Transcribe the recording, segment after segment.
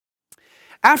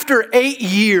After 8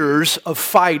 years of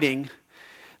fighting,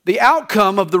 the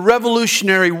outcome of the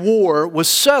Revolutionary War was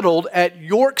settled at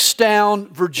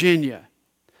Yorktown, Virginia.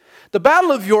 The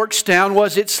Battle of Yorktown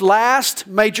was its last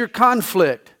major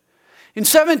conflict. In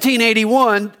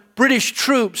 1781, British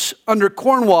troops under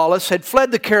Cornwallis had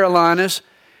fled the Carolinas,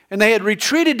 and they had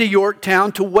retreated to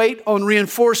Yorktown to wait on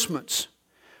reinforcements.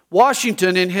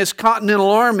 Washington and his Continental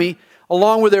Army,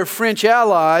 along with their French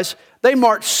allies, they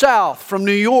marched south from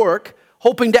New York,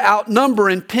 hoping to outnumber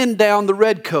and pin down the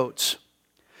Redcoats.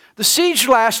 The siege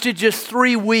lasted just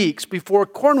 3 weeks before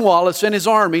Cornwallis and his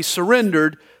army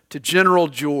surrendered to General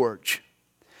George.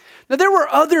 Now, there were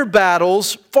other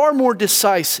battles far more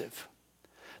decisive.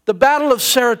 The Battle of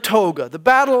Saratoga, the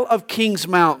Battle of Kings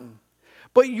Mountain.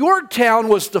 But Yorktown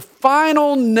was the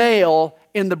final nail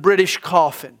in the British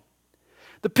coffin.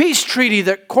 The peace treaty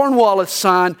that Cornwallis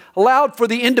signed allowed for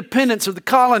the independence of the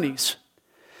colonies.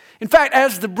 In fact,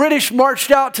 as the British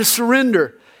marched out to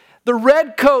surrender, the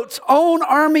Redcoats' own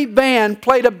army band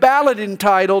played a ballad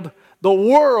entitled, "The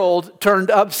World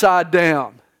Turned Upside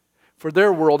Down," for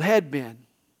their world had been.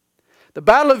 The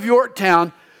Battle of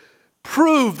Yorktown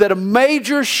proved that a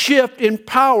major shift in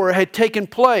power had taken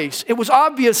place. It was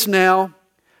obvious now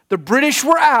the British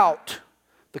were out,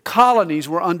 the colonies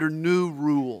were under new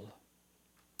rule.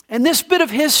 And this bit of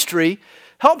history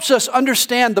helps us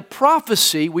understand the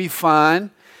prophecy we find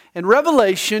in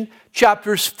Revelation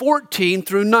chapters 14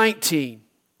 through 19.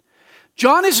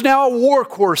 John is now a war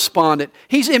correspondent.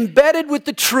 He's embedded with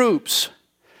the troops.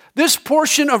 This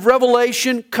portion of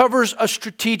Revelation covers a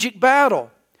strategic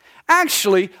battle.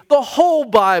 Actually, the whole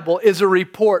Bible is a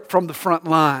report from the front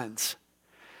lines.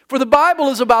 For the Bible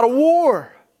is about a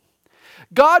war.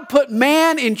 God put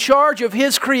man in charge of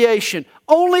His creation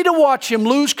only to watch him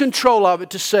lose control of it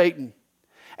to Satan.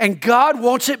 And God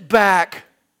wants it back.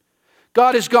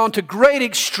 God has gone to great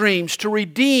extremes to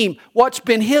redeem what's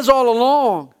been His all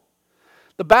along.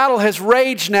 The battle has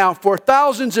raged now for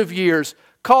thousands of years.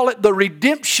 Call it the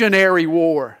Redemptionary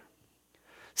War.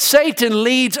 Satan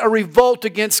leads a revolt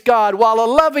against God, while a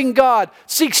loving God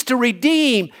seeks to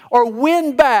redeem or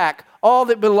win back all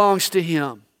that belongs to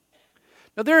Him.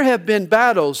 Now, there have been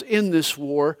battles in this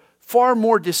war far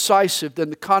more decisive than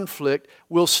the conflict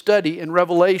we'll study in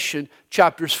Revelation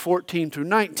chapters 14 through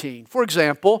 19. For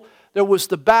example, there was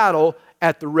the battle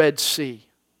at the Red Sea.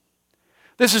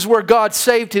 This is where God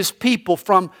saved His people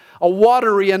from a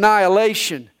watery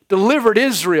annihilation, delivered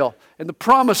Israel, and the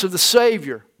promise of the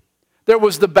Savior. There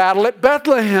was the battle at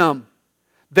Bethlehem.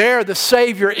 There the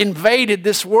Savior invaded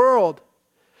this world.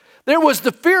 There was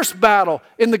the fierce battle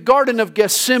in the Garden of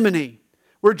Gethsemane,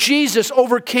 where Jesus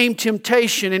overcame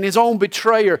temptation and His own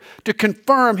betrayer to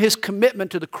confirm His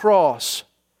commitment to the cross.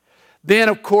 Then,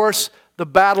 of course, the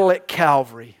battle at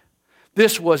Calvary.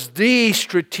 This was the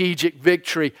strategic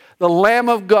victory. The Lamb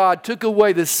of God took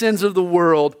away the sins of the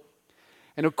world.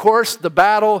 And of course, the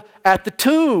battle at the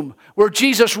tomb, where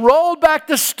Jesus rolled back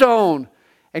the stone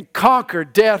and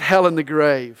conquered death, hell, and the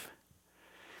grave.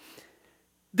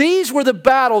 These were the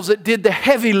battles that did the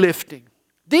heavy lifting.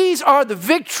 These are the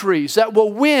victories that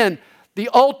will win the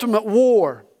ultimate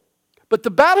war. But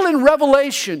the battle in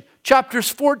Revelation, chapters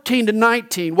 14 to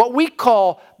 19, what we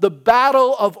call the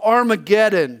Battle of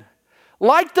Armageddon,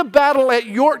 like the battle at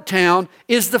Yorktown,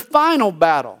 is the final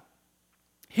battle.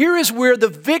 Here is where the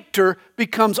victor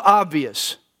becomes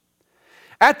obvious.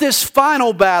 At this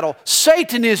final battle,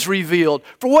 Satan is revealed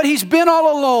for what he's been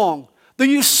all along. The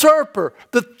usurper,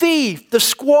 the thief, the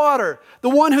squatter, the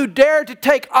one who dared to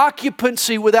take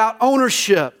occupancy without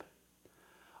ownership.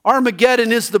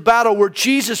 Armageddon is the battle where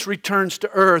Jesus returns to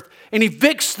earth and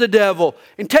evicts the devil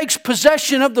and takes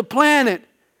possession of the planet.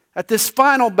 At this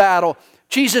final battle,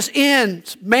 Jesus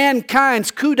ends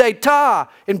mankind's coup d'etat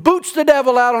and boots the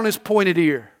devil out on his pointed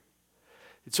ear.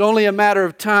 It's only a matter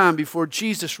of time before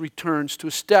Jesus returns to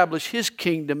establish His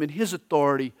kingdom and His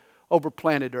authority over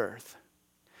planet Earth.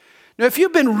 Now, if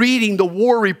you've been reading the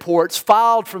war reports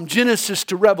filed from Genesis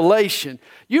to Revelation,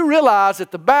 you realize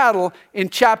that the battle in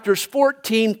chapters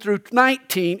 14 through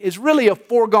 19 is really a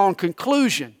foregone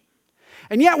conclusion.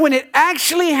 And yet when it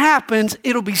actually happens,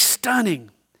 it'll be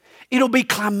stunning. It'll be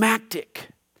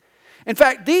climactic. In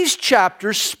fact, these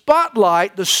chapters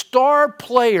spotlight the star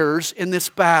players in this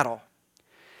battle.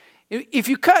 If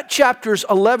you cut chapters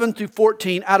 11 through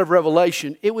 14 out of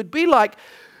Revelation, it would be like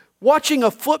watching a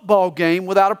football game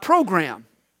without a program.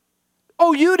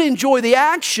 Oh, you'd enjoy the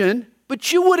action,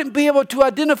 but you wouldn't be able to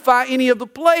identify any of the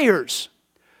players.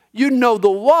 You'd know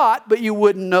the what, but you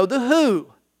wouldn't know the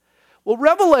who. Well,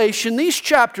 Revelation, these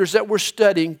chapters that we're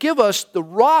studying, give us the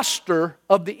roster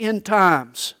of the end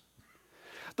times.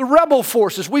 The rebel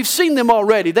forces, we've seen them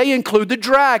already. They include the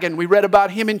dragon. We read about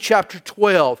him in chapter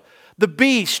 12. The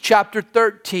beast, chapter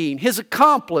 13. His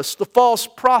accomplice, the false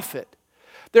prophet.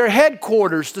 Their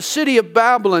headquarters, the city of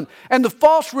Babylon. And the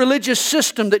false religious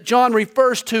system that John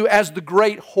refers to as the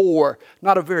great whore.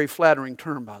 Not a very flattering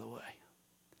term, by the way.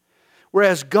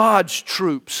 Whereas God's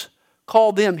troops,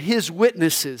 call them His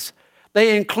witnesses.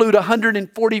 They include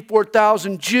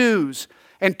 144,000 Jews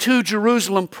and 2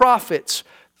 Jerusalem prophets,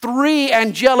 3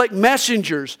 angelic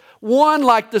messengers, one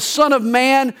like the Son of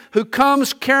Man who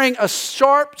comes carrying a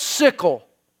sharp sickle,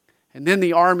 and then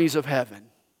the armies of heaven.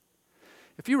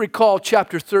 If you recall,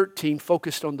 chapter 13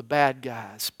 focused on the bad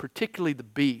guys, particularly the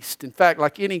beast. In fact,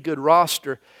 like any good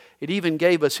roster, it even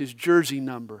gave us his jersey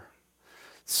number,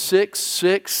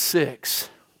 666.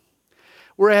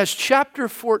 Whereas chapter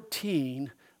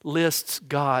 14 lists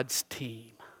God's team.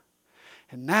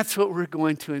 And that's what we're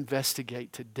going to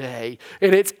investigate today.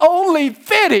 And it's only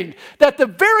fitting that the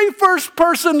very first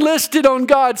person listed on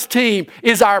God's team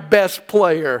is our best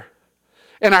player,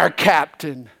 and our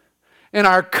captain, and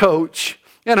our coach,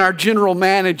 and our general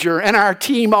manager, and our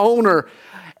team owner,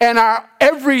 and our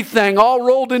everything all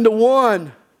rolled into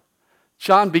one.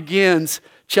 John begins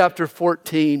chapter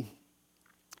 14.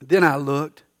 Then I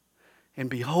looked, and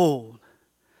behold,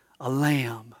 a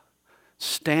lamb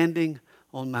standing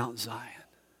on Mount Zion.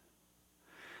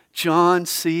 John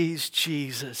sees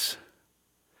Jesus.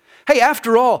 Hey,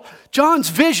 after all, John's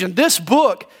vision, this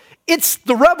book, it's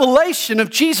the revelation of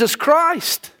Jesus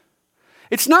Christ.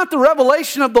 It's not the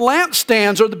revelation of the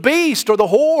lampstands or the beast or the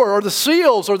whore or the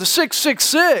seals or the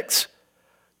 666.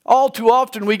 All too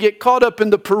often we get caught up in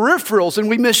the peripherals and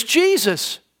we miss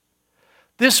Jesus.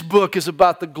 This book is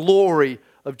about the glory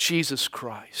of Jesus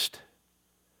Christ.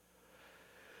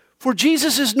 For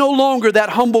Jesus is no longer that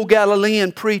humble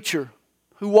Galilean preacher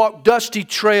who walked dusty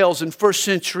trails in first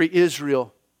century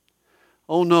Israel.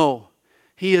 Oh no,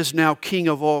 He is now King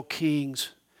of all kings,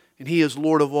 and He is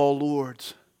Lord of all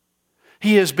lords.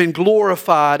 He has been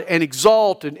glorified and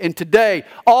exalted, and today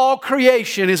all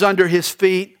creation is under His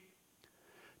feet.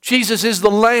 Jesus is the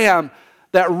Lamb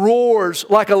that roars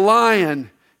like a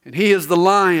lion, and He is the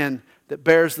lion that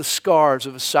bears the scars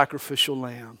of a sacrificial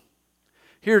lamb.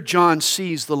 Here John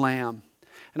sees the Lamb.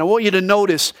 And I want you to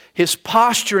notice His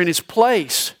posture and His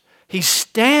place. He's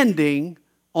standing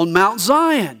on Mount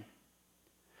Zion.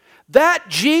 That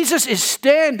Jesus is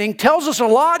standing tells us a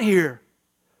lot here.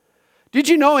 Did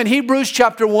you know in Hebrews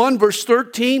chapter 1 verse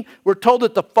 13, we're told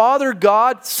that the Father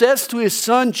God says to His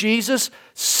Son Jesus,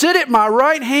 "Sit at my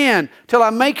right hand till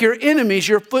I make your enemies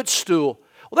your footstool."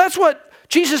 Well, that's what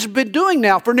Jesus has been doing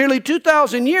now for nearly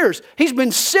 2,000 years. He's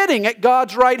been sitting at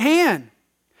God's right hand.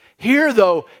 Here,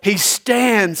 though, He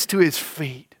stands to His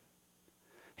feet.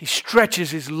 He stretches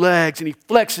His legs and He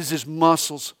flexes His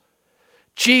muscles.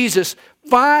 Jesus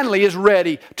finally is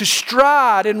ready to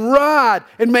stride and ride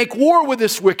and make war with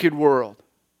this wicked world.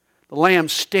 The Lamb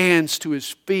stands to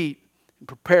His feet and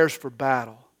prepares for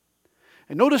battle.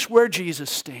 And notice where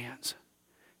Jesus stands.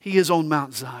 He is on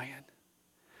Mount Zion.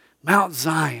 Mount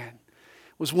Zion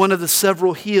was one of the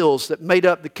several hills that made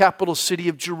up the capital city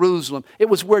of Jerusalem. It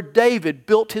was where David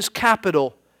built his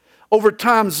capital. Over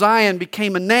time, Zion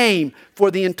became a name for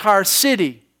the entire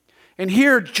city. And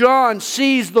here John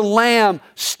sees the Lamb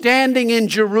standing in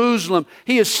Jerusalem.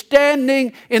 He is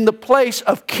standing in the place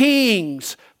of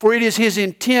kings, for it is His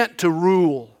intent to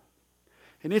rule.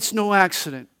 And it's no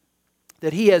accident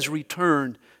that He has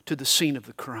returned to the scene of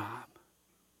the crime.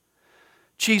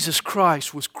 Jesus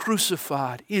Christ was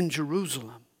crucified in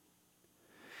Jerusalem.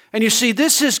 And you see,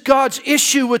 this is God's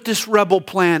issue with this rebel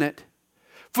planet.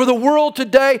 For the world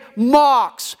today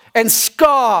mocks and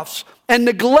scoffs and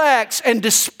neglects and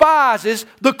despises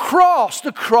the cross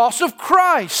of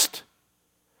Christ.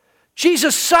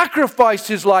 Jesus sacrificed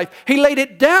His life. He laid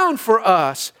it down for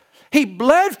us. He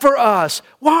bled for us.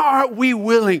 Why aren't we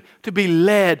willing to be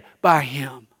led by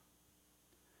Him?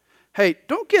 Hey,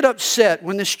 don't get upset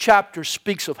when this chapter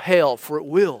speaks of hell, for it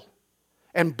will,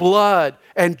 and blood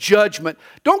and judgment.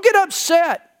 Don't get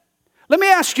upset. Let me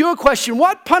ask you a question.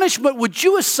 What punishment would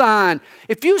you assign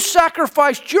if you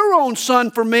sacrificed your own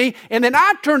son for me and then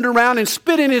I turned around and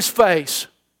spit in his face?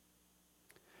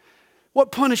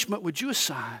 What punishment would you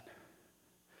assign?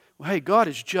 Well, hey, God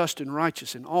is just and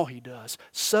righteous in all He does.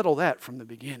 Settle that from the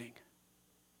beginning.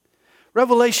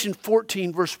 Revelation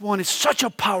 14 verse 1 is such a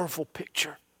powerful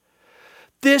picture.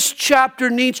 This chapter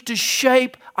needs to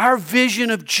shape our vision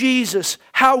of Jesus,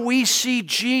 how we see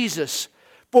Jesus.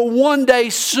 For one day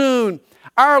soon,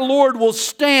 our Lord will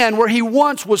stand where He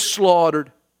once was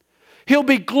slaughtered. He'll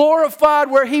be glorified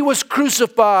where He was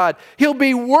crucified. He'll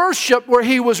be worshiped where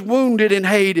He was wounded and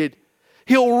hated.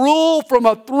 He'll rule from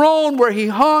a throne where He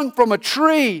hung from a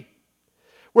tree.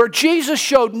 Where Jesus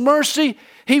showed mercy,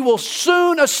 He will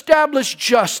soon establish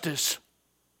justice.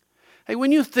 Hey,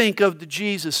 when you think of the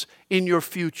Jesus in your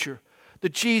future, the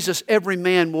Jesus every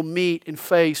man will meet and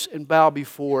face and bow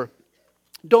before,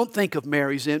 don't think of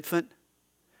Mary's infant.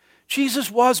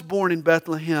 Jesus was born in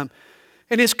Bethlehem,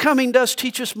 and His coming does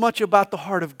teach us much about the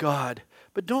heart of God.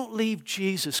 But don't leave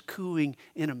Jesus cooing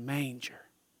in a manger.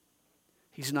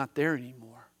 He's not there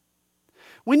anymore.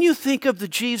 When you think of the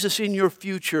Jesus in your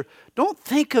future, don't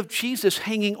think of Jesus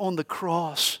hanging on the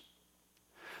cross.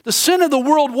 The sin of the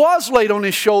world was laid on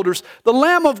His shoulders. The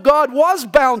Lamb of God was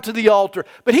bound to the altar,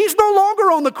 but He's no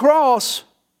longer on the cross.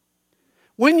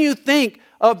 When you think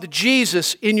of the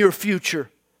Jesus in your future,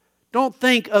 don't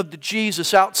think of the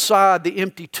Jesus outside the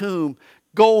empty tomb,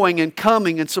 going and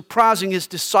coming and surprising His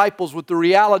disciples with the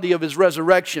reality of His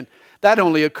resurrection. That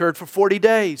only occurred for 40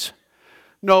 days.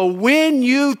 No, when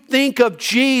you think of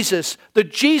Jesus, the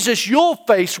Jesus you'll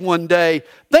face one day,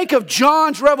 think of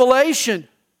John's revelation.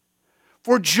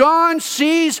 For John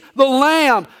sees the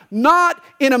Lamb, not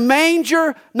in a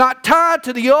manger, not tied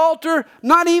to the altar,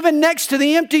 not even next to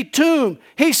the empty tomb.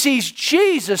 He sees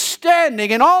Jesus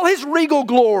standing in all His regal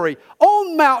glory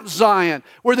on Mount Zion,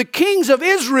 where the kings of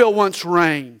Israel once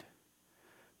reigned.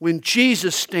 When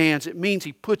Jesus stands, it means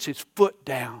He puts His foot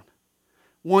down.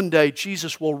 One day,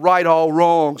 Jesus will right all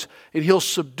wrongs, and He'll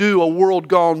subdue a world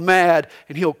gone mad,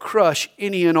 and He'll crush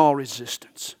any and all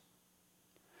resistance.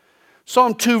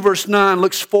 Psalm 2 verse 9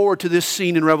 looks forward to this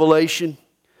scene in Revelation.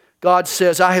 God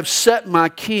says, I have set my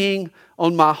King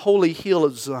on my holy hill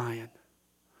of Zion.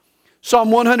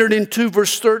 Psalm 102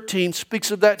 verse 13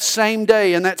 speaks of that same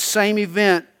day and that same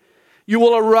event. You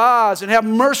will arise and have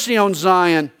mercy on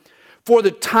Zion, for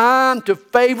the time to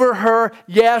favor her,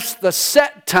 yes, the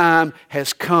set time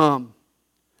has come.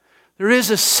 There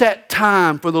is a set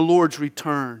time for the Lord's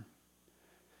return.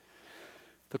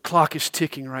 The clock is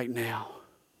ticking right now.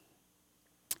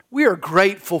 We are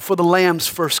grateful for the Lamb's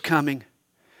first coming,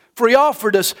 for He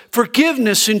offered us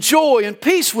forgiveness and joy and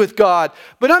peace with God.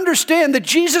 But understand that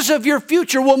Jesus of your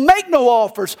future will make no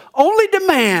offers, only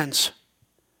demands.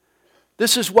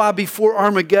 This is why before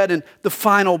Armageddon, the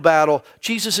final battle,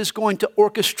 Jesus is going to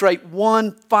orchestrate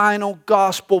one final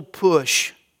gospel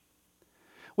push.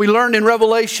 We learned in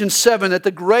Revelation 7 that the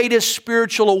greatest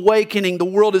spiritual awakening the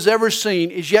world has ever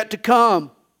seen is yet to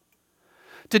come.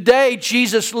 Today,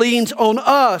 Jesus leans on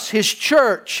us, His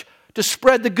church, to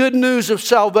spread the good news of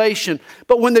salvation.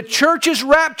 But when the church is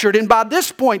raptured, and by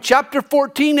this point, chapter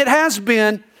 14 it has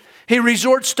been, He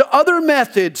resorts to other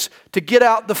methods to get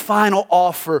out the final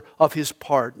offer of His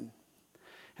pardon.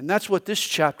 And that's what this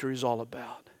chapter is all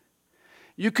about.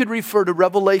 You could refer to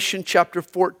Revelation chapter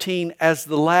 14 as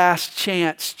the last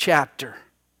chance chapter.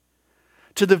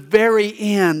 To the very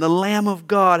end, the Lamb of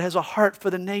God has a heart for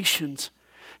the nations.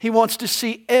 He wants to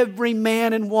see every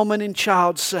man and woman and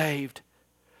child saved.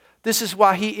 This is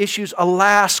why He issues a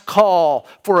last call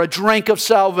for a drink of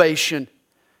salvation.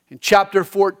 And chapter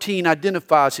 14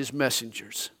 identifies His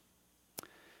messengers.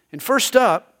 And first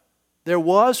up, there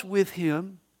was with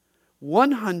Him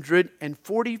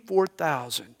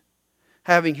 144,000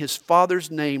 having His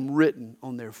Father's name written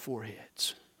on their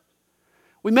foreheads.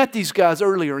 We met these guys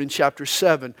earlier in chapter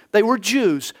 7. They were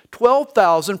Jews,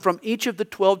 12,000 from each of the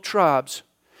 12 tribes.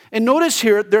 And notice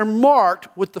here, they're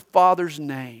marked with the Father's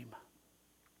name.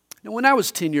 Now, when I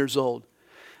was 10 years old,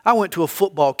 I went to a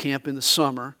football camp in the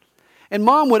summer, and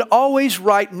Mom would always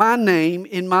write my name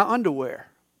in my underwear.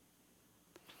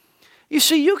 You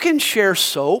see, you can share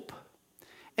soap,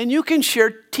 and you can share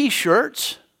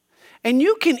t-shirts, and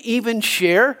you can even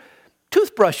share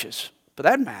toothbrushes, for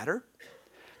that matter.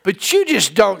 But you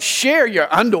just don't share your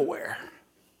underwear.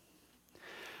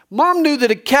 Mom knew that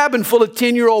a cabin full of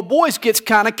 10-year-old boys gets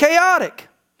kind of chaotic.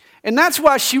 And that's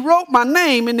why she wrote my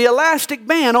name in the elastic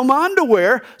band on my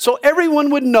underwear so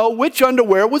everyone would know which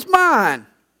underwear was mine.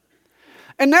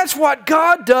 And that's what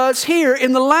God does here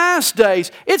in the last days.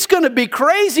 It's going to be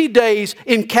crazy days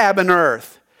in cabin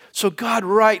earth. So God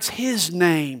writes His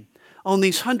name on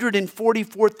these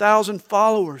 144,000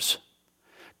 followers.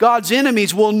 God's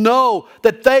enemies will know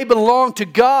that they belong to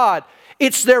God.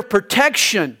 It's their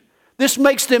protection. This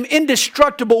makes them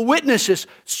indestructible witnesses,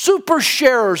 super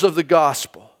sharers of the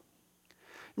gospel.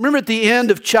 Remember at the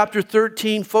end of chapter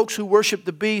 13, folks who worshiped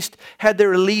the beast had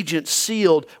their allegiance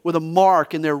sealed with a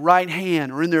mark in their right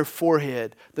hand or in their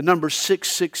forehead, the number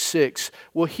 666.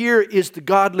 Well, here is the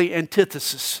godly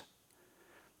antithesis.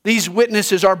 These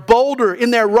witnesses are bolder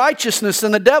in their righteousness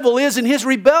than the devil is in his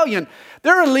rebellion.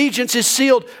 Their allegiance is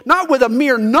sealed not with a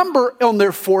mere number on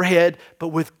their forehead, but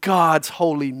with God's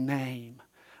holy name,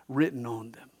 written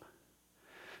on them.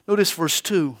 Notice verse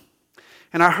 2.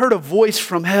 And I heard a voice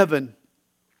from heaven.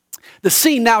 The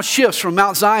scene now shifts from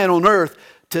Mount Zion on earth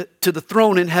to the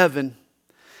throne in heaven.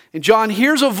 And John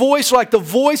hears a voice like the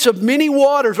voice of many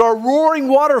waters or a roaring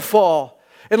waterfall,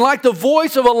 and like the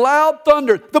voice of a loud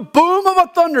thunder, the boom of a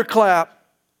thunderclap.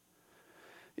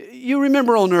 You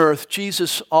remember on earth,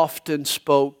 Jesus often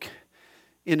spoke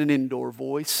in an indoor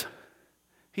voice.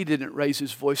 He didn't raise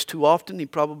his voice too often. He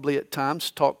probably at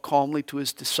times talked calmly to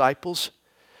his disciples.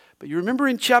 But you remember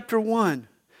in chapter 1,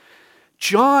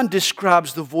 John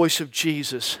describes the voice of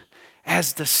Jesus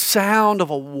as the sound of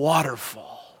a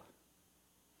waterfall.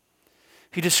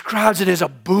 He describes it as a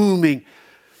booming,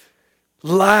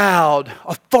 loud,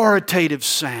 authoritative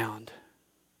sound.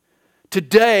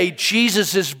 Today,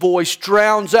 Jesus' voice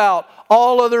drowns out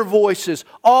all other voices,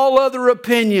 all other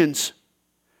opinions.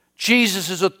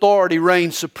 Jesus' authority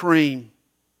reigns supreme.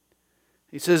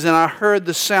 He says, and I heard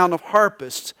the sound of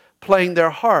harpists playing their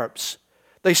harps.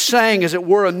 They sang as it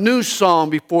were a new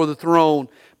song before the throne,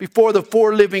 before the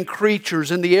four living creatures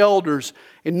and the elders.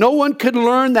 And no one could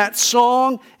learn that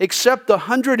song except the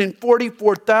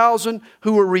 144,000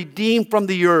 who were redeemed from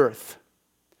the earth.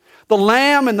 The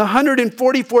Lamb and the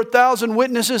 144,000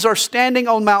 witnesses are standing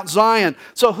on Mount Zion.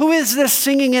 So who is this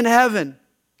singing in heaven?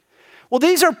 Well,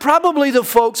 these are probably the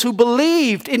folks who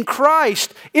believed in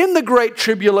Christ in the Great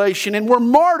Tribulation and were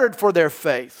martyred for their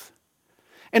faith.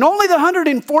 And only the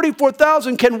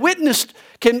 144,000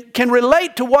 can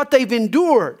relate to what they've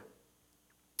endured.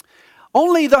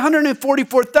 Only the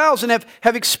 144,000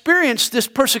 have experienced this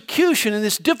persecution and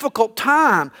this difficult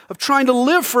time of trying to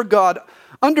live for God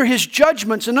under His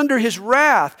judgments and under His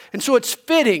wrath. And so it's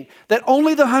fitting that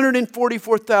only the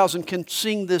 144,000 can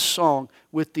sing this song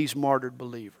with these martyred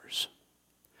believers.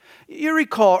 You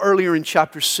recall earlier in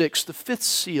chapter 6, the fifth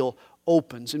seal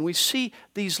opens and we see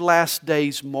these last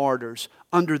days martyrs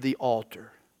under the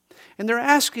altar. And they're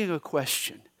asking a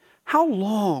question. How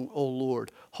long, O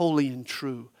Lord, holy and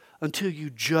true, until you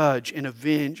judge and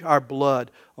avenge our blood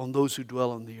on those who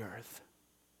dwell on the earth?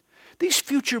 These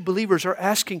future believers are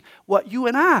asking what you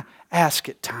and I ask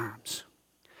at times.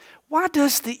 Why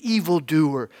does the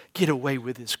evildoer get away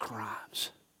with his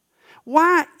crimes?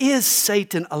 Why is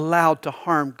Satan allowed to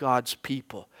harm God's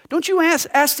people? Don't you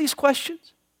ask these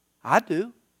questions? I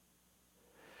do.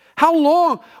 How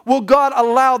long will God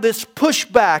allow this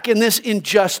pushback and this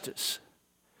injustice?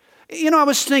 You know, I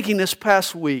was thinking this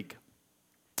past week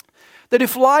that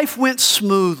if life went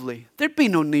smoothly, there'd be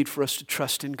no need for us to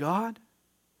trust in God.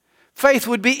 Faith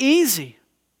would be easy.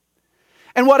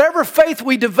 And whatever faith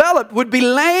we developed would be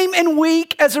lame and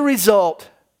weak as a result.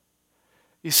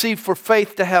 You see, for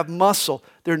faith to have muscle,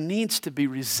 there needs to be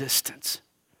resistance.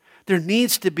 There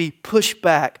needs to be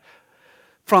pushback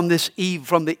from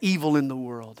the evil in the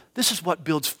world. This is what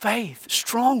builds faith,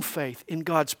 strong faith in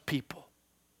God's people.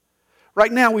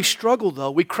 Right now we struggle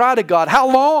though. We cry to God,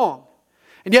 how long?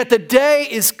 And yet the day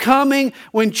is coming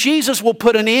when Jesus will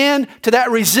put an end to that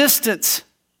resistance.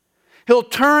 He'll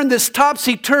turn this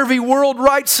topsy-turvy world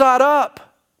right side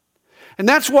up. And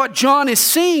that's what John is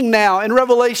seeing now in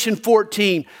Revelation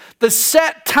 14. The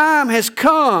set time has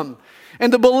come,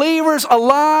 and the believers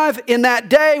alive in that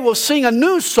day will sing a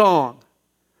new song.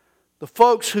 The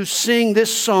folks who sing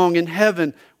this song in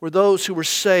heaven were those who were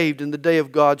saved in the day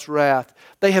of God's wrath.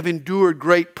 They have endured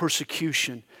great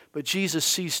persecution, but Jesus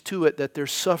sees to it that their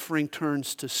suffering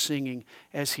turns to singing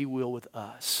as He will with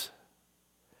us.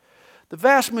 The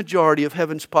vast majority of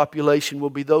heaven's population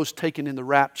will be those taken in the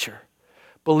rapture.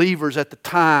 Believers at the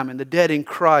time and the dead in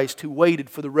Christ who waited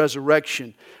for the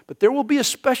resurrection. But there will be a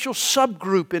special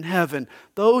subgroup in heaven,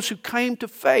 those who came to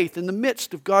faith in the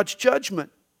midst of God's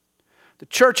judgment. The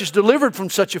church is delivered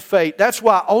from such a fate. That's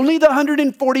why only the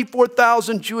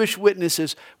 144,000 Jewish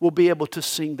witnesses will be able to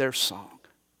sing their song.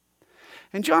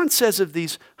 And John says of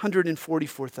these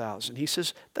 144,000, he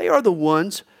says, they are the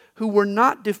ones who were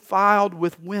not defiled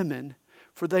with women,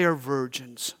 for they are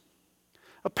virgins.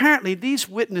 Apparently, these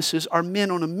witnesses are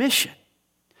men on a mission.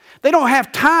 They don't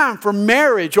have time for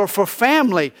marriage or for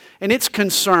family and its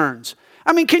concerns.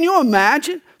 I mean, can you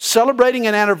imagine celebrating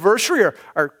an anniversary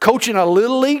or coaching a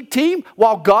little league team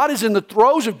while God is in the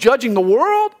throes of judging the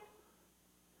world?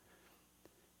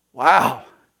 Wow.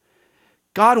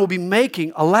 God will be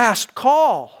making a last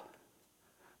call.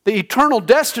 The eternal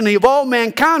destiny of all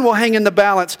mankind will hang in the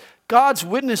balance. God's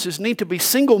witnesses need to be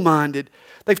single-minded.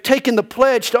 They've taken the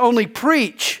pledge to only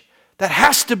preach. That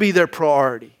has to be their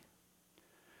priority.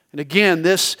 And again,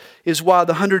 this is why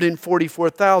the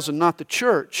 144,000, not the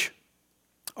church,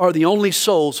 are the only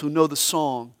souls who know the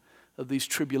song of these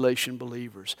tribulation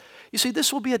believers. You see,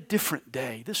 this will be a different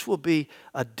day. This will be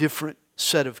a different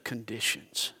set of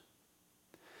conditions.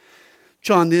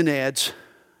 John then adds,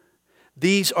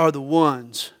 these are the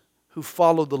ones who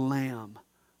follow the Lamb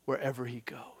wherever He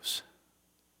goes.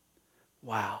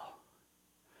 Wow.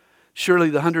 Surely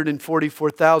the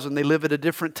 144,000, they live at a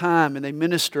different time and they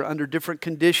minister under different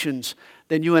conditions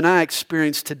than you and I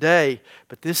experience today.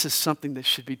 But this is something that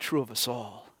should be true of us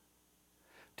all.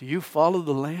 Do you follow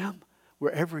the Lamb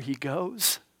wherever He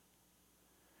goes?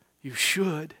 You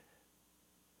should.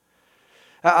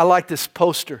 I like this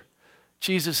poster.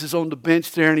 Jesus is on the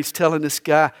bench there and He's telling this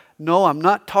guy, no, I'm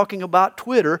not talking about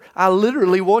Twitter. I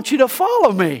literally want you to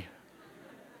follow me.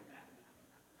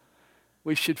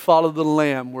 We should follow the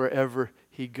Lamb wherever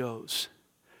He goes.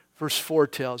 Verse 4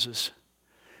 tells us,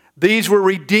 these were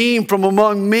redeemed from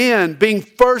among men, being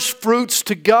first fruits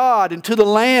to God and to the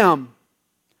Lamb.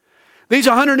 These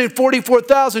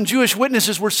 144,000 Jewish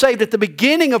witnesses were saved at the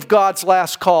beginning of God's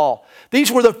last call.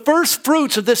 These were the first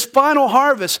fruits of this final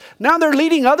harvest. Now they're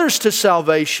leading others to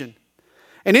salvation.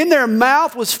 And in their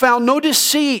mouth was found no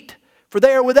deceit, for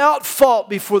they are without fault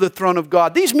before the throne of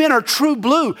God. These men are true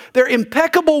blue. They're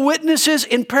impeccable witnesses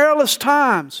in perilous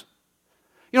times.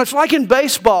 You know, it's like in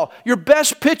baseball. Your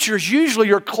best pitcher is usually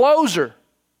your closer.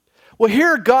 Well,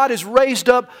 here God has raised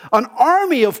up an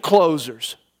army of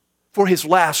closers for His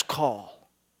last call.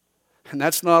 And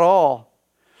that's not all.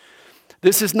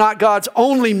 This is not God's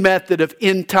only method of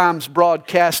end times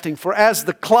broadcasting. For as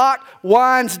the clock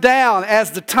winds down,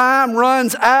 as the time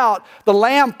runs out, the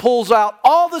Lamb pulls out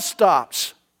all the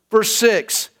stops. Verse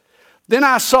 6, then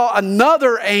I saw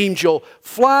another angel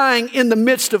flying in the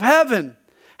midst of heaven,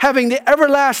 having the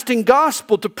everlasting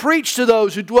gospel to preach to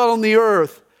those who dwell on the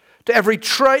earth, to every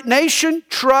nation,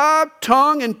 tribe,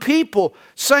 tongue, and people,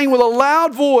 saying with a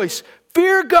loud voice,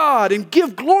 fear God and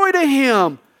give glory to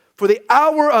Him, for the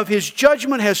hour of His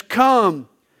judgment has come,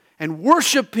 and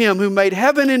worship Him who made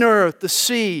heaven and earth, the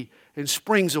sea, and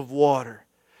springs of water.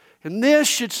 And this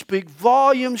should speak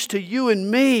volumes to you and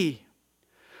me.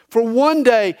 For one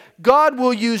day, God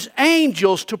will use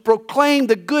angels to proclaim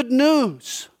the good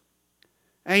news.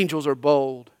 Angels are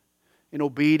bold and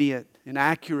obedient and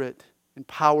accurate and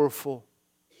powerful.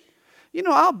 You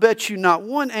know, I'll bet you not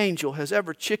one angel has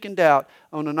ever chickened out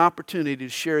on an opportunity to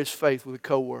share his faith with a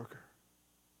coworker.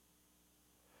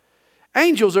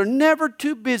 Angels are never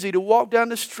too busy to walk down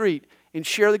the street and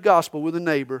share the gospel with a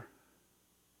neighbor.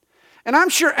 And I'm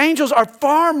sure angels are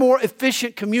far more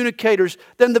efficient communicators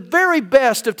than the very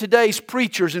best of today's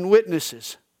preachers and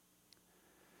witnesses.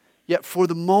 Yet for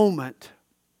the moment,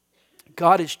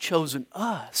 God has chosen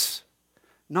us,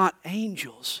 not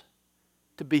angels,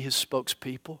 to be His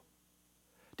spokespeople.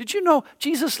 Did you know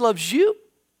Jesus loves you?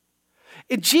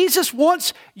 And Jesus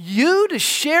wants you to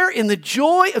share in the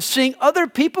joy of seeing other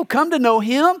people come to know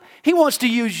Him. He wants to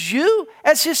use you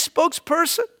as His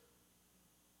spokesperson.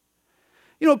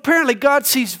 You know, apparently God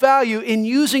sees value in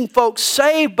using folks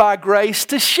saved by grace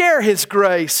to share His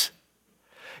grace.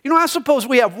 You know, I suppose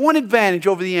we have one advantage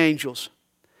over the angels.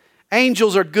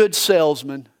 Angels are good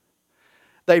salesmen.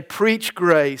 They preach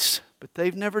grace, but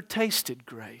they've never tasted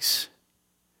grace.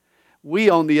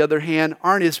 We, on the other hand,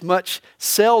 aren't as much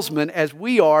salesmen as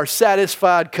we are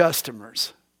satisfied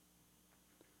customers.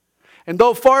 And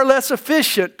though far less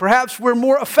efficient, perhaps we're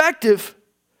more effective,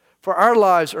 for our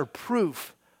lives are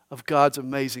proof of God's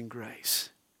amazing grace.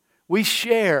 We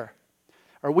share,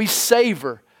 or we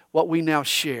savor what we now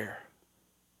share.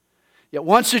 Yet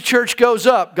once the church goes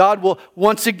up, God will,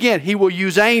 once again, He will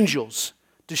use angels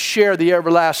to share the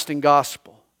everlasting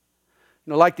gospel.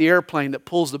 You know, like the airplane that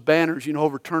pulls the banners,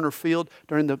 over Turner Field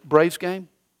during the Braves game.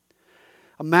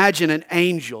 Imagine an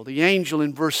angel, the angel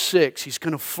in verse 6. He's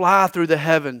going to fly through the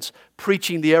heavens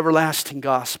preaching the everlasting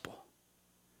gospel.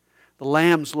 The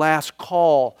Lamb's last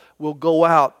call will go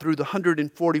out through the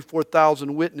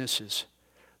 144,000 witnesses,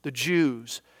 the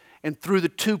Jews, and through the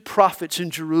 2 prophets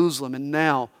in Jerusalem, and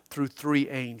now through 3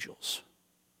 angels.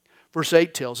 Verse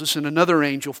 8 tells us, and another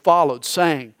angel followed,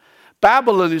 saying,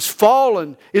 Babylon is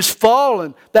fallen,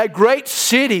 that great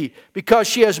city, because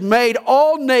she has made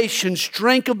all nations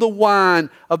drink of the wine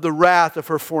of the wrath of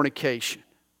her fornication.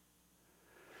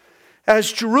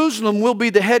 As Jerusalem will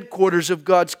be the headquarters of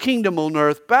God's kingdom on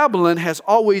earth, Babylon has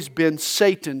always been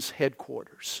Satan's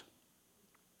headquarters.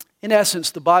 In essence,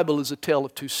 the Bible is a tale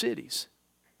of 2 cities.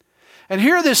 And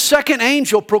here this second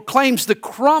angel proclaims the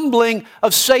crumbling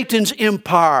of Satan's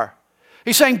empire.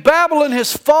 He's saying Babylon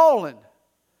has fallen.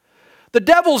 The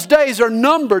devil's days are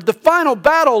numbered. The final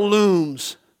battle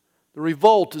looms. The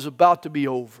revolt is about to be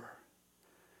over.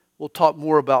 We'll talk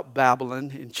more about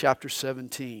Babylon in chapter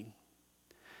 17.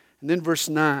 And then verse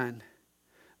 9.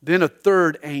 Then a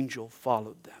third angel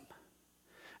followed them.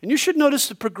 And you should notice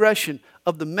the progression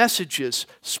of the messages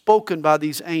spoken by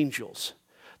these angels.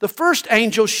 The first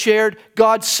angel shared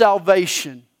God's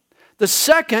salvation. The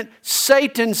second,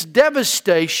 Satan's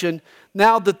devastation.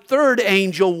 Now the third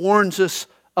angel warns us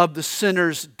of the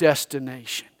sinner's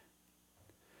destination.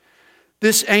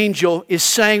 This angel is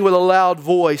saying with a loud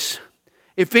voice,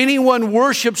 if anyone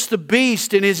worships the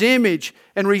beast in his image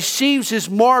and receives his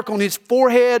mark on his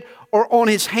forehead or on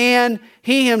his hand,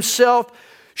 he himself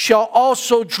shall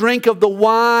also drink of the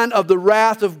wine of the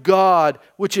wrath of God,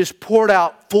 which is poured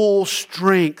out full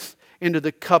strength into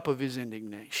the cup of his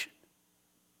indignation.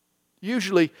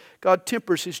 Usually, God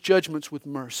tempers his judgments with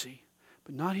mercy,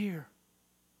 but not here.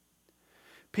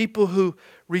 People who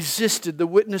resisted the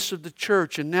witness of the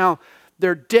church and now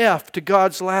they're deaf to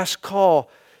God's last call.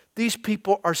 These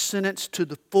people are sentenced to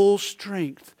the full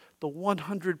strength, the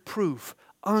 100 proof,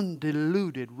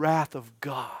 undiluted wrath of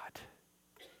God.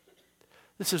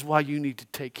 This is why you need to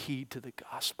take heed to the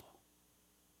gospel.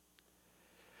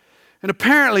 And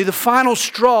apparently the final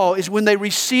straw is when they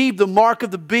receive the mark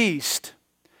of the beast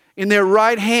in their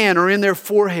right hand or in their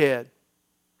forehead.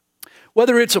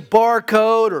 Whether it's a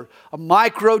barcode or a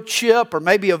microchip or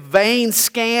maybe a vein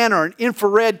scan or an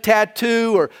infrared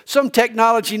tattoo or some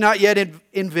technology not yet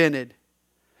invented.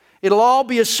 It'll all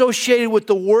be associated with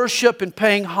the worship and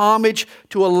paying homage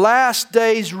to a last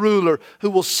days ruler who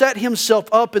will set himself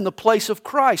up in the place of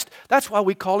Christ. That's why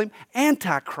we call him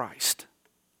Antichrist.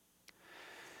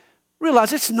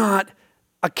 Realize it's not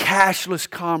a cashless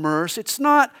commerce. It's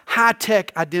not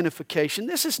high-tech identification.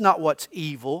 This is not what's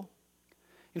evil.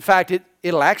 In fact,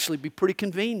 it'll actually be pretty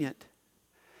convenient.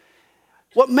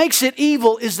 What makes it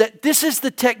evil is that this is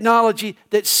the technology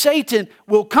that Satan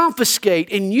will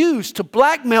confiscate and use to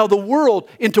blackmail the world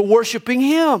into worshiping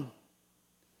him.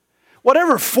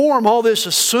 Whatever form all this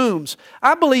assumes,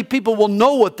 I believe people will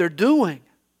know what they're doing.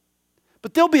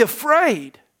 But they'll be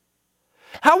afraid.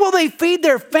 How will they feed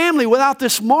their family without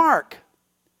this mark?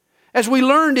 As we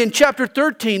learned in chapter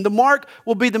 13, the mark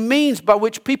will be the means by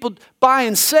which people buy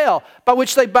and sell, by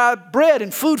which they buy bread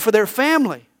and food for their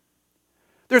family.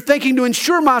 They're thinking to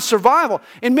ensure my survival.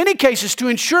 In many cases, to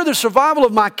ensure the survival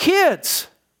of my kids.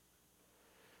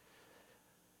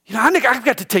 I've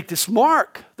got to take this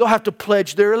mark. They'll have to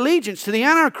pledge their allegiance to the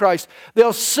Antichrist.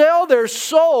 They'll sell their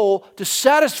soul to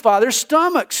satisfy their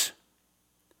stomachs.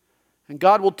 And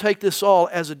God will take this all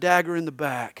as a dagger in the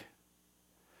back.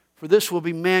 For this will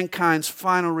be mankind's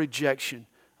final rejection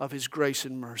of his grace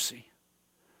and mercy.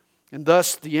 And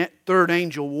thus the third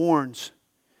angel warns,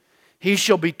 he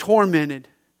shall be tormented.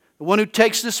 The one who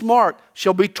takes this mark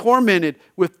shall be tormented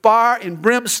with fire and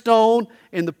brimstone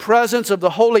in the presence of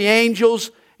the holy angels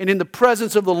and in the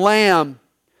presence of the Lamb.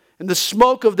 And the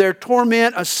smoke of their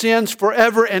torment ascends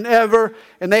forever and ever,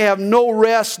 and they have no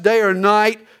rest day or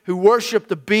night who worship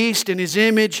the beast in his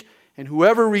image and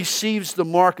whoever receives the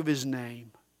mark of his name.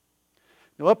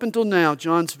 Now, up until now,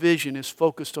 John's vision is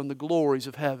focused on the glories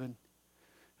of heaven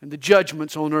and the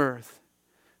judgments on earth.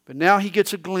 But now he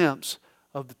gets a glimpse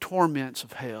of the torments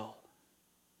of hell.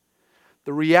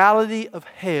 The reality of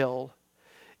hell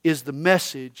is the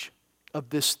message of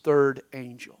this third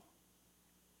angel.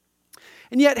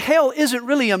 And yet hell isn't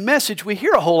really a message we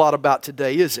hear a whole lot about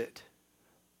today, is it?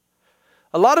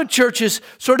 A lot of churches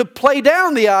sort of play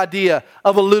down the idea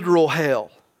of a literal hell.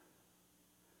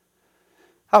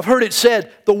 I've heard it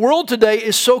said, the world today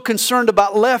is so concerned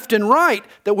about left and right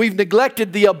that we've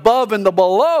neglected the above and the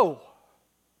below.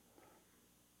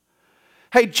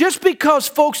 Hey, just because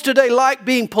folks today like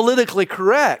being politically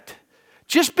correct,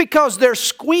 just because they're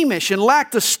squeamish and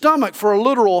lack the stomach for a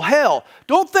literal hell,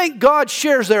 don't think God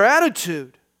shares their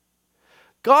attitude.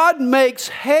 God makes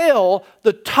hell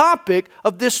the topic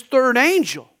of this third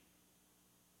angel.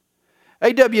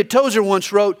 A.W. Tozer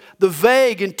once wrote, the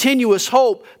vague and tenuous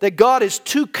hope that God is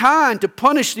too kind to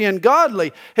punish the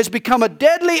ungodly has become a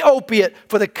deadly opiate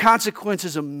for the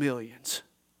consequences of millions.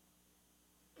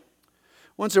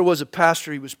 Once there was a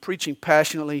pastor, he was preaching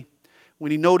passionately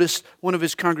when he noticed one of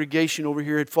his congregation over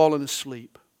here had fallen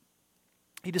asleep.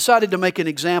 He decided to make an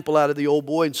example out of the old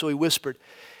boy, and so he whispered,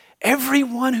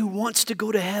 everyone who wants to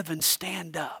go to heaven,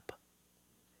 stand up.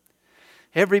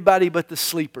 Everybody but the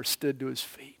sleeper stood to his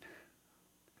feet.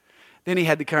 Then he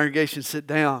had the congregation sit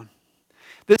down.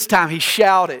 This time he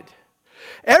shouted,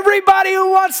 everybody who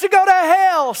wants to go to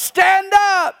hell, stand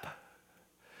up.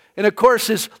 And of course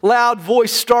his loud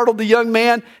voice startled the young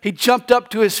man. He jumped up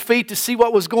to his feet to see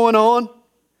what was going on.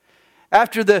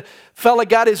 After the fella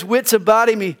got his wits about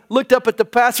him, he looked up at the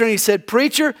pastor and he said,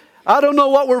 preacher, I don't know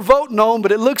what we're voting on,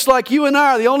 but it looks like you and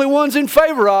I are the only ones in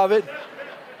favor of it.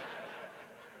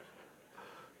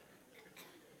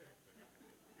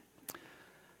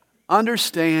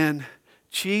 understand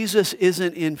Jesus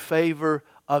isn't in favor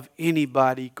of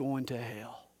anybody going to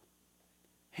hell.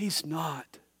 He's not.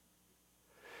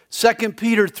 2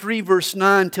 Peter 3 verse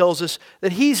 9 tells us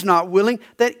that He's not willing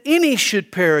that any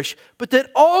should perish, but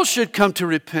that all should come to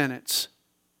repentance.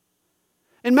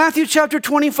 In Matthew chapter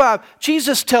 25,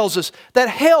 Jesus tells us that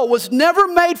hell was never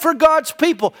made for God's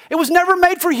people. It was never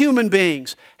made for human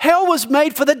beings. Hell was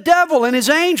made for the devil and his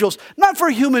angels, not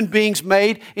for human beings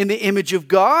made in the image of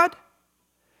God.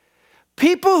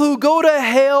 People who go to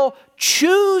hell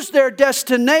choose their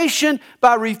destination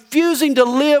by refusing to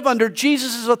live under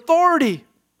Jesus' authority.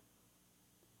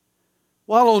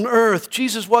 While on earth,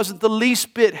 Jesus wasn't the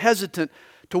least bit hesitant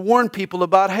to warn people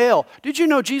about hell. Did you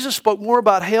know Jesus spoke more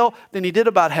about hell than He did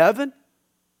about heaven?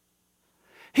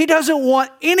 He doesn't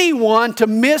want anyone to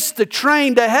miss the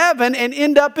train to heaven and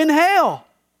end up in hell.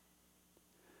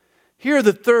 Here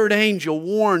the third angel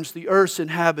warns the earth's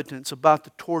inhabitants about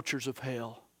the tortures of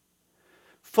hell.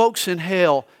 Folks in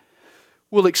hell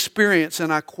will experience,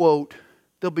 and I quote,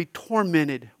 they'll be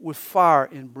tormented with fire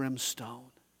and brimstone.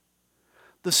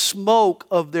 The smoke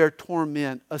of their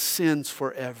torment ascends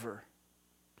forever.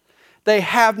 They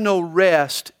have no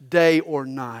rest day or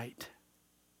night.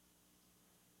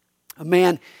 A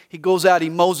man, he goes out, he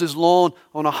mows his lawn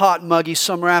on a hot, muggy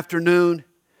summer afternoon.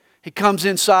 He comes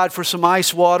inside for some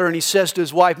ice water and he says to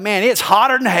his wife, "Man, it's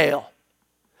hotter than hell."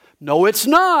 "No, it's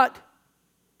not."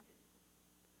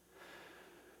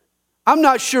 I'm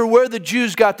not sure where the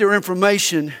Jews got their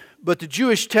information, but the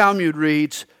Jewish Talmud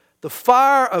reads, "The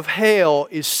fire of hell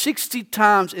is 60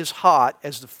 times as hot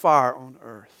as the fire on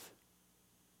earth."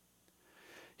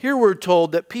 Here we're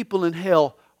told that people in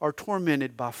hell are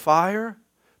tormented by fire,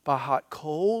 by hot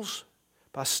coals,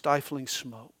 by stifling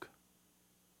smoke.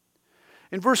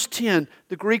 In verse 10,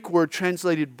 the Greek word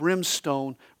translated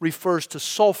brimstone refers to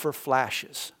sulfur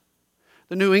flashes.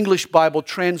 The New English Bible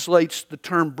translates the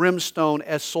term brimstone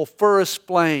as sulfurous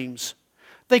flames.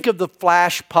 Think of the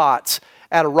flash pots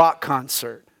at a rock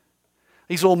concert.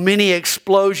 These little mini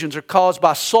explosions are caused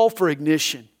by sulfur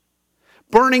ignition.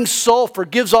 Burning sulfur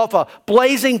gives off a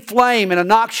blazing flame and a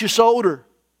noxious odor.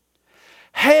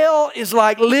 Hell is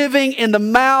like living in the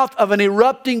mouth of an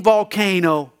erupting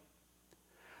volcano.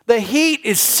 The heat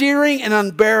is searing and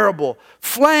unbearable.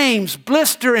 Flames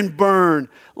blister and burn.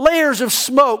 Layers of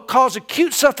smoke cause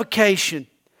acute suffocation.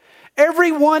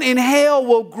 Everyone in hell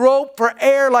will grope for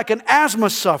air like an asthma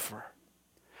sufferer.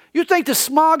 You think the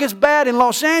smog is bad in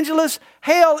Los Angeles?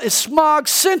 Hell is smog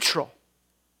central.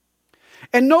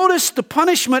 And notice the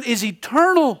punishment is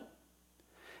eternal.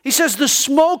 He says the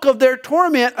smoke of their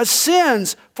torment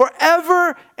ascends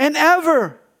forever and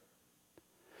ever.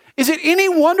 Is it any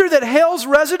wonder that hell's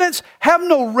residents have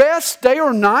no rest day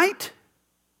or night?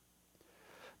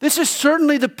 This is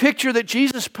certainly the picture that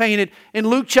Jesus painted in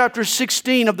Luke chapter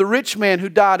 16 of the rich man who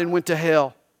died and went to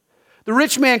hell. The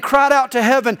rich man cried out to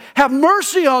heaven, "Have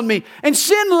mercy on me and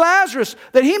send Lazarus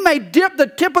that he may dip the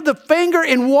tip of the finger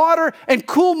in water and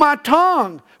cool my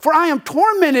tongue, for I am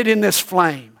tormented in this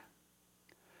flame."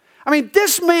 I mean,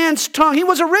 this man's tongue, he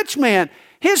was a rich man.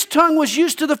 His tongue was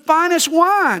used to the finest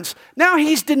wines. Now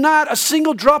he's denied a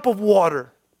single drop of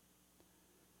water.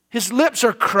 His lips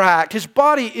are cracked. His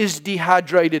body is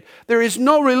dehydrated. There is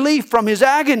no relief from his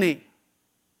agony.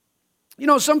 You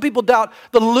know, some people doubt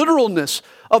the literalness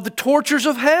of the tortures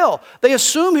of hell. They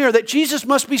assume here that Jesus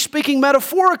must be speaking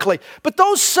metaphorically. But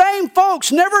those same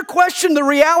folks never question the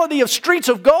reality of streets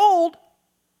of gold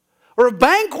or of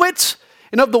banquets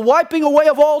and of the wiping away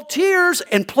of all tears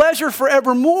and pleasure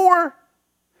forevermore.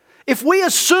 If we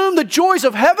assume the joys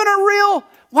of heaven are real,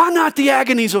 why not the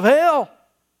agonies of hell?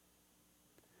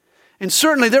 And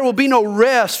certainly there will be no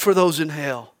rest for those in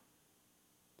hell.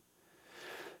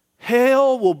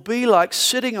 Hell will be like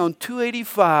sitting on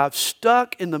 285,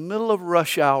 stuck in the middle of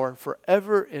rush hour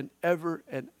forever and ever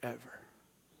and ever.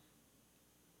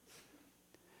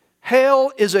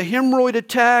 Hell is a hemorrhoid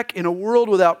attack in a world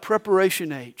without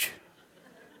preparation H.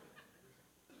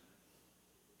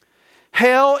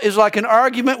 Hell is like an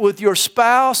argument with your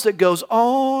spouse that goes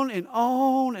on and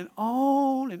on and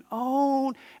on and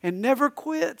on and never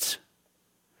quits.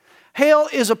 Hell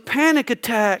is a panic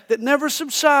attack that never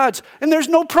subsides. And there's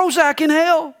no Prozac in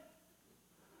hell.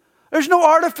 There's no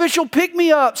artificial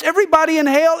pick-me-ups. Everybody in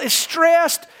hell is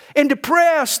stressed and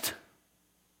depressed.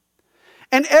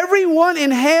 And everyone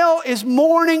in hell is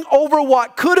mourning over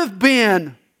what could have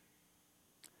been.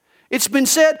 It's been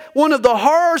said one of the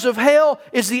horrors of hell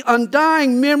is the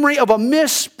undying memory of a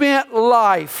misspent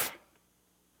life.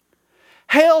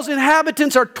 Hell's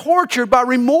inhabitants are tortured by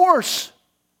remorse.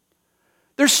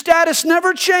 Their status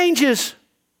never changes.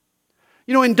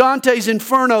 You know, in Dante's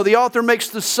Inferno, the author makes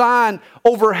the sign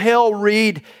over hell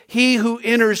read, "He who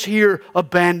enters here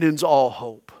abandons all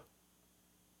hope."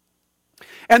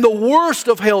 And the worst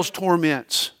of hell's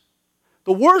torments,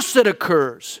 the worst that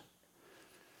occurs,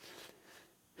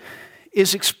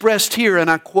 is expressed here, and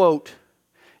I quote,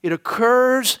 "It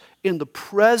occurs in the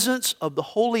presence of the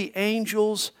holy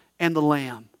angels and the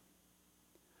Lamb."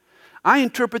 I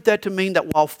interpret that to mean that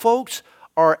while folks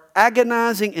are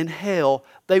agonizing in hell,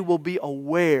 they will be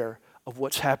aware of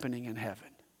what's happening in heaven.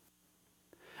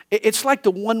 It's like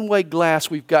the one-way glass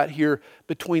we've got here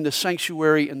between the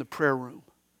sanctuary and the prayer room.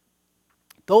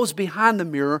 Those behind the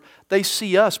mirror, they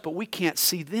see us, but we can't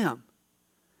see them.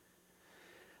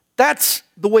 That's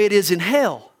the way it is in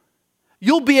hell.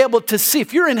 You'll be able to see,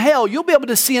 if you're in hell, you'll be able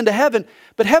to see into heaven,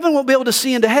 but heaven won't be able to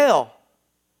see into hell.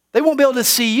 They won't be able to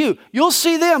see you. You'll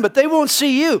see them, but they won't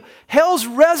see you. Hell's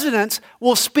residents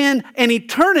will spend an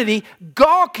eternity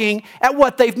gawking at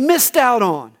what they've missed out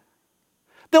on.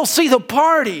 They'll see the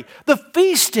party, the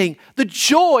feasting, the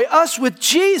joy, us with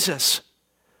Jesus.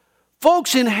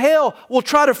 Folks in hell will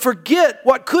try to forget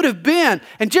what could have been.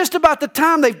 And just about the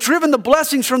time they've driven the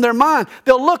blessings from their mind,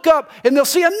 they'll look up and they'll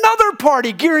see another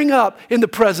party gearing up in the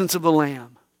presence of the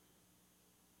Lamb.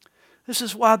 This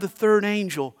is why the third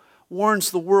angel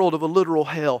warns the world of a literal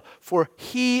hell, for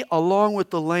he, along with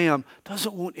the Lamb,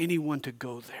 doesn't want anyone to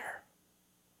go there.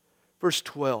 Verse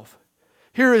 12.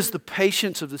 Here is the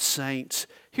patience of the saints.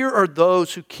 Here are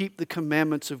those who keep the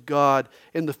commandments of God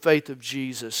in the faith of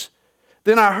Jesus.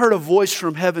 Then I heard a voice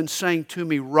from heaven saying to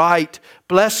me, "Write,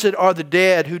 blessed are the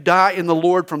dead who die in the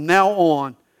Lord from now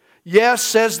on. Yes,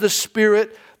 says the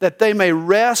Spirit, that they may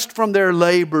rest from their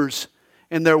labors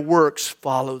and their works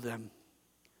follow them."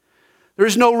 There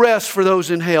is no rest for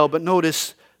those in hell, but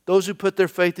notice, those who put their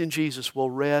faith in Jesus will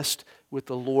rest with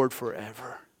the Lord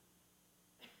forever.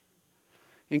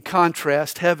 In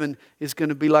contrast, heaven is going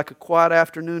to be like a quiet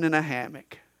afternoon in a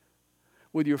hammock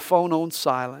with your phone on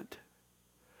silent.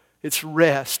 It's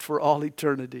rest for all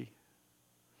eternity.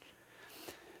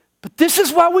 But this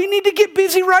is why we need to get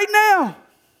busy right now.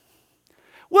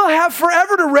 We'll have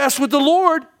forever to rest with the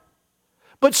Lord.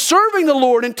 But serving the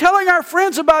Lord and telling our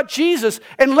friends about Jesus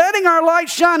and letting our light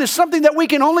shine is something that we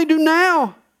can only do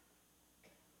now.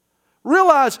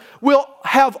 Realize we'll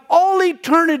have all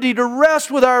eternity to rest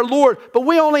with our Lord, but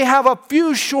we only have a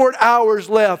few short hours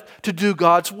left to do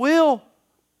God's will.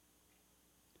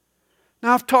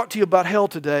 Now, I've talked to you about hell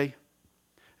today,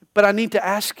 but I need to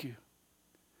ask you,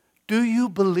 do you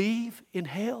believe in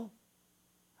hell?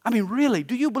 I mean, really,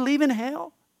 do you believe in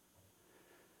hell?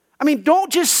 I mean,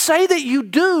 don't just say that you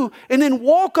do and then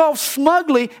walk off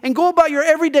smugly and go about your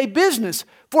everyday business.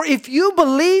 For if you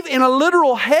believe in a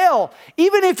literal hell,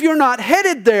 even if you're not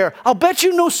headed there, I'll bet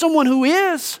you know someone who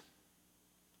is.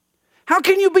 How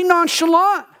can you be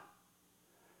nonchalant?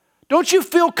 Don't you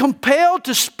feel compelled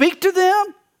to speak to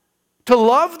them, to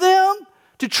love them,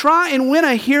 to try and win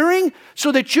a hearing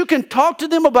so that you can talk to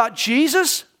them about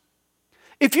Jesus?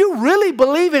 If you really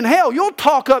believe in hell, you'll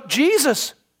talk up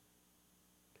Jesus.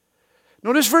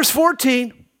 Notice verse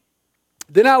 14.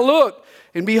 Then I looked,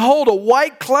 and behold, a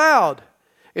white cloud.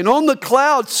 And on the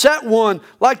cloud sat one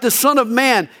like the Son of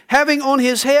Man, having on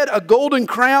his head a golden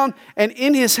crown, and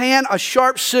in his hand a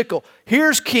sharp sickle.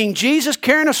 Here's King Jesus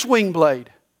carrying a swing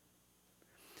blade.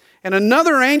 And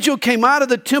another angel came out of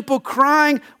the temple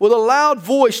crying with a loud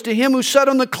voice to him who sat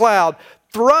on the cloud,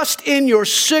 "Thrust in your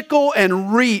sickle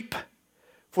and reap,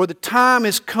 for the time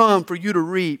has come for you to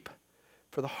reap,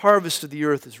 for the harvest of the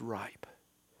earth is ripe."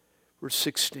 Verse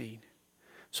 16.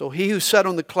 So he who sat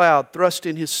on the cloud thrust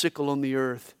in his sickle on the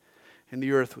earth, and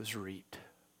the earth was reaped.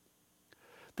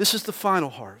 This is the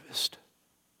final harvest.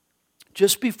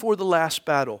 Just before the last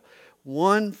battle,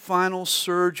 one final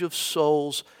surge of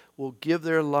souls will give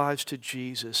their lives to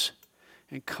Jesus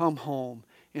and come home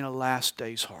in a last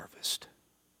day's harvest.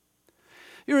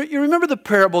 You remember the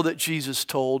parable that Jesus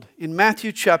told in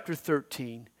Matthew chapter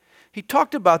 13. He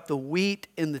talked about the wheat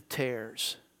and the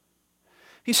tares.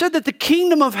 He said that the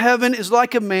kingdom of heaven is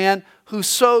like a man who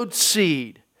sowed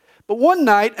seed. But one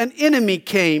night an enemy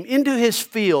came into his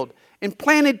field and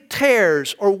planted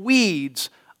tares or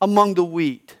weeds among the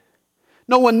wheat.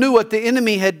 No one knew what the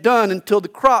enemy had done until the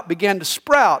crop began to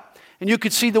sprout, and you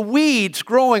could see the weeds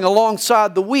growing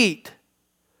alongside the wheat.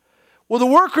 Well, the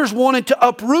workers wanted to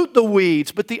uproot the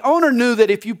weeds, but the owner knew that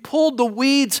if you pulled the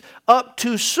weeds up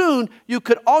too soon, you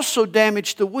could also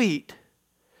damage the wheat.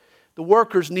 The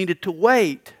workers needed to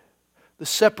wait. The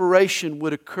separation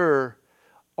would occur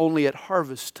only at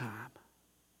harvest time.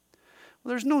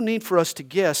 Well, there's no need for us to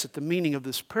guess at the meaning of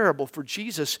this parable. For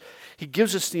Jesus, He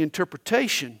gives us the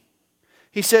interpretation.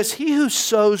 He says, he who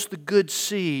sows the good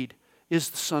seed is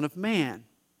the Son of Man.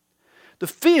 The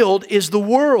field is the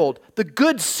world. The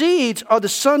good seeds are the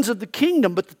sons of the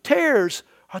kingdom, but the tares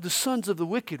are the sons of the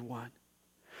wicked one.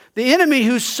 The enemy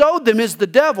who sowed them is the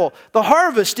devil. The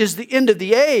harvest is the end of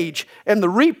the age, and the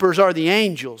reapers are the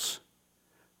angels.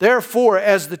 Therefore,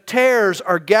 as the tares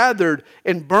are gathered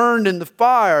and burned in the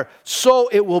fire, so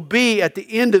it will be at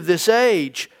the end of this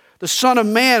age. The Son of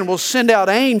Man will send out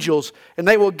angels, and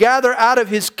they will gather out of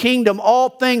His kingdom all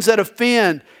things that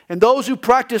offend, and those who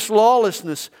practice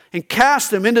lawlessness, and cast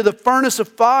them into the furnace of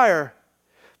fire.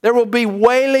 There will be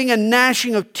wailing and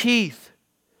gnashing of teeth.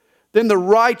 Then the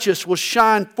righteous will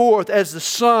shine forth as the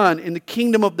sun in the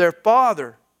kingdom of their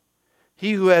Father.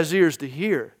 He who has ears to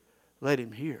hear, let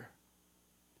him hear.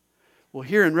 Well,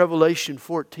 here in Revelation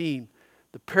 14,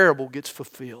 the parable gets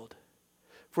fulfilled.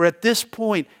 For at this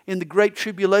point in the Great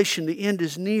Tribulation, the end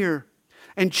is near.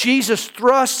 And Jesus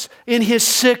thrusts in His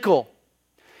sickle.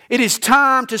 It is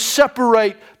time to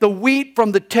separate the wheat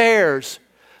from the tares,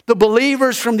 the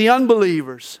believers from the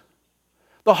unbelievers.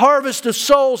 The harvest of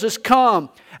souls has come.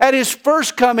 At His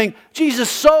first coming, Jesus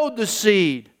sowed the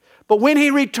seed. But when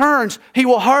He returns, He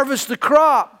will harvest the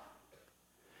crop.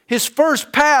 His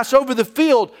first pass over the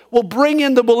field will bring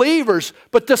in the believers.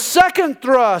 But the second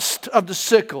thrust of the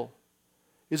sickle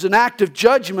is an act of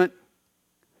judgment.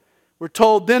 We're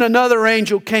told, then another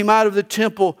angel came out of the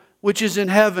temple which is in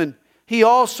heaven, he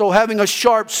also having a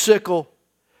sharp sickle.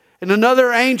 And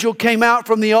another angel came out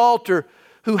from the altar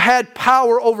who had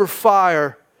power over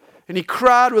fire. And he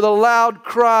cried with a loud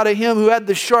cry to him who had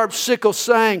the sharp sickle,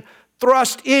 saying,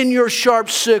 thrust in your sharp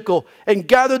sickle and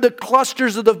gather the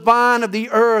clusters of the vine of the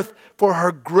earth, for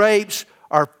her grapes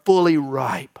are fully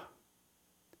ripe.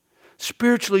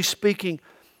 Spiritually speaking,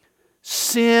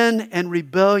 sin and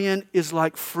rebellion is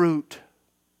like fruit.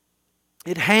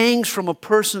 It hangs from a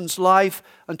person's life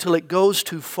until it goes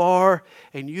too far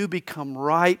and you become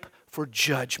ripe for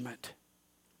judgment.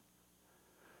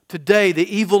 Today,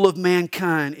 the evil of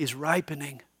mankind is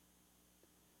ripening.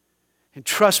 And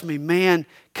trust me,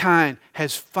 mankind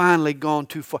has finally gone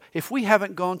too far. If we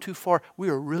haven't gone too far, we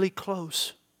are really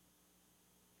close.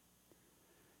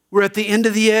 We're at the end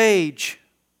of the age.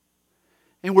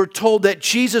 And we're told that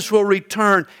Jesus will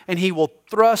return and He will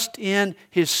thrust in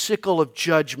His sickle of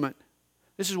judgment.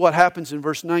 This is what happens in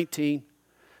verse 19.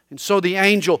 And so the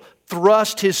angel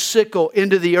thrust his sickle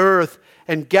into the earth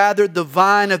and gathered the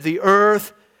vine of the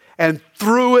earth and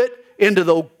threw it into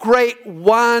the great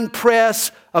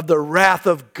winepress of the wrath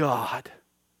of God.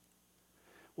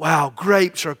 Wow,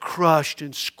 grapes are crushed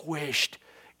and squished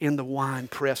in the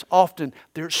winepress. Often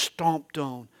they're stomped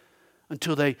on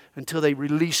until they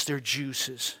release their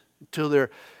juices, until their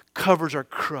covers are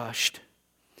crushed.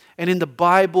 And in the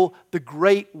Bible, the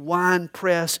great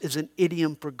winepress is an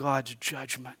idiom for God's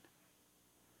judgment.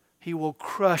 He will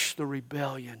crush the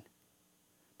rebellion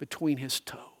between His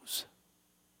toes.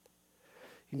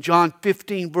 In John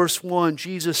 15, verse 1,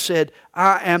 Jesus said,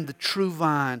 I am the true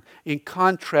vine. In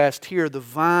contrast, here, the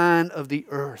vine of the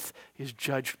earth is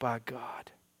judged by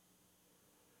God.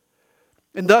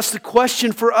 And thus the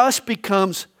question for us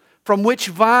becomes, from which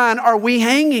vine are we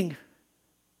hanging?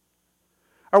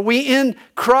 Are we in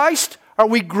Christ? Are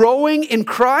we growing in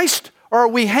Christ? Or are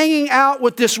we hanging out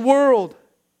with this world?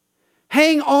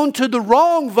 Hang on to the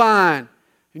wrong vine,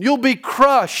 and you'll be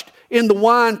crushed in the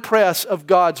winepress of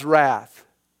God's wrath.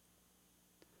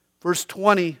 Verse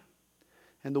 20,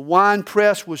 and the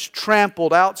winepress was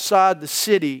trampled outside the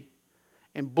city,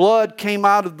 and blood came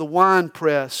out of the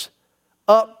winepress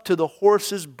up to the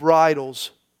horses'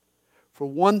 bridles for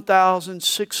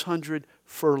 1,600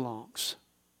 furlongs.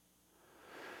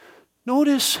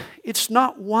 Notice it's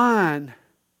not wine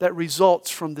that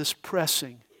results from this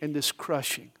pressing and this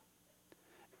crushing.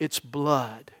 It's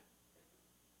blood.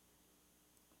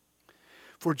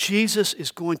 For Jesus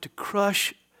is going to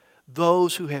crush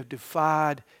those who have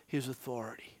defied His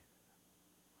authority.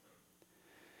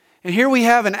 And here we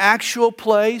have an actual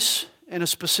place and a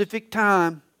specific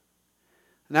time,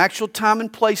 an actual time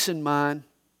and place in mind.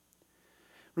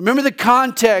 Remember the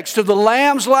context of the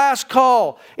Lamb's last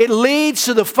call. It leads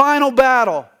to the final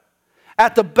battle.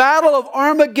 At the battle of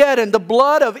Armageddon, the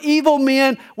blood of evil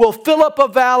men will fill up a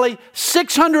valley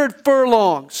 600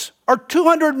 furlongs or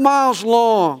 200 miles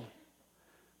long.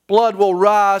 Blood will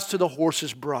rise to the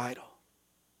horse's bridle.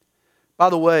 By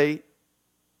the way,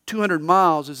 200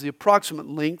 miles is the approximate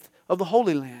length of the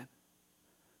Holy Land,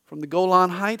 from the Golan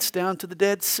Heights down to the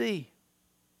Dead Sea.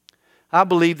 I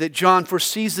believe that John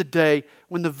foresees the day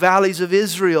when the valleys of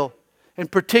Israel, and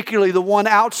particularly the one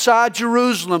outside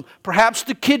Jerusalem, perhaps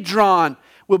the Kidron,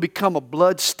 will become a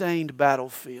blood-stained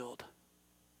battlefield.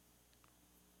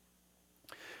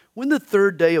 When the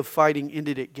third day of fighting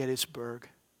ended at Gettysburg,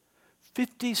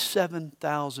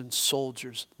 57,000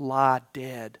 soldiers lie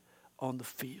dead on the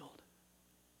field.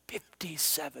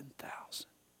 57,000.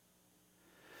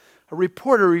 A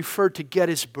reporter referred to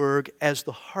Gettysburg as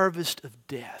the harvest of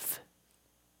death.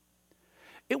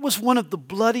 It was one of the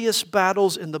bloodiest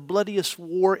battles and the bloodiest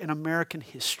war in American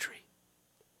history.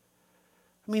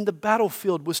 I mean, the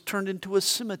battlefield was turned into a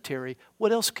cemetery.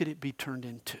 What else could it be turned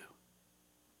into?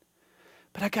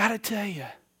 But I got to tell you,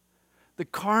 the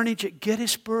carnage at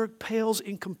Gettysburg pales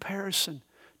in comparison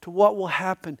to what will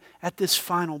happen at this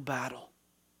final battle.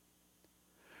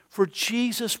 For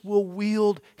Jesus will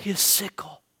wield His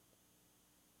sickle.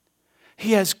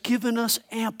 He has given us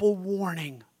ample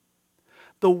warning.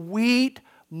 The wheat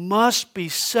must be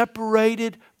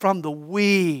separated from the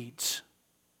weeds.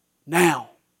 Now,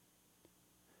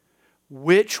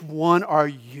 which one are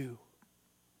you?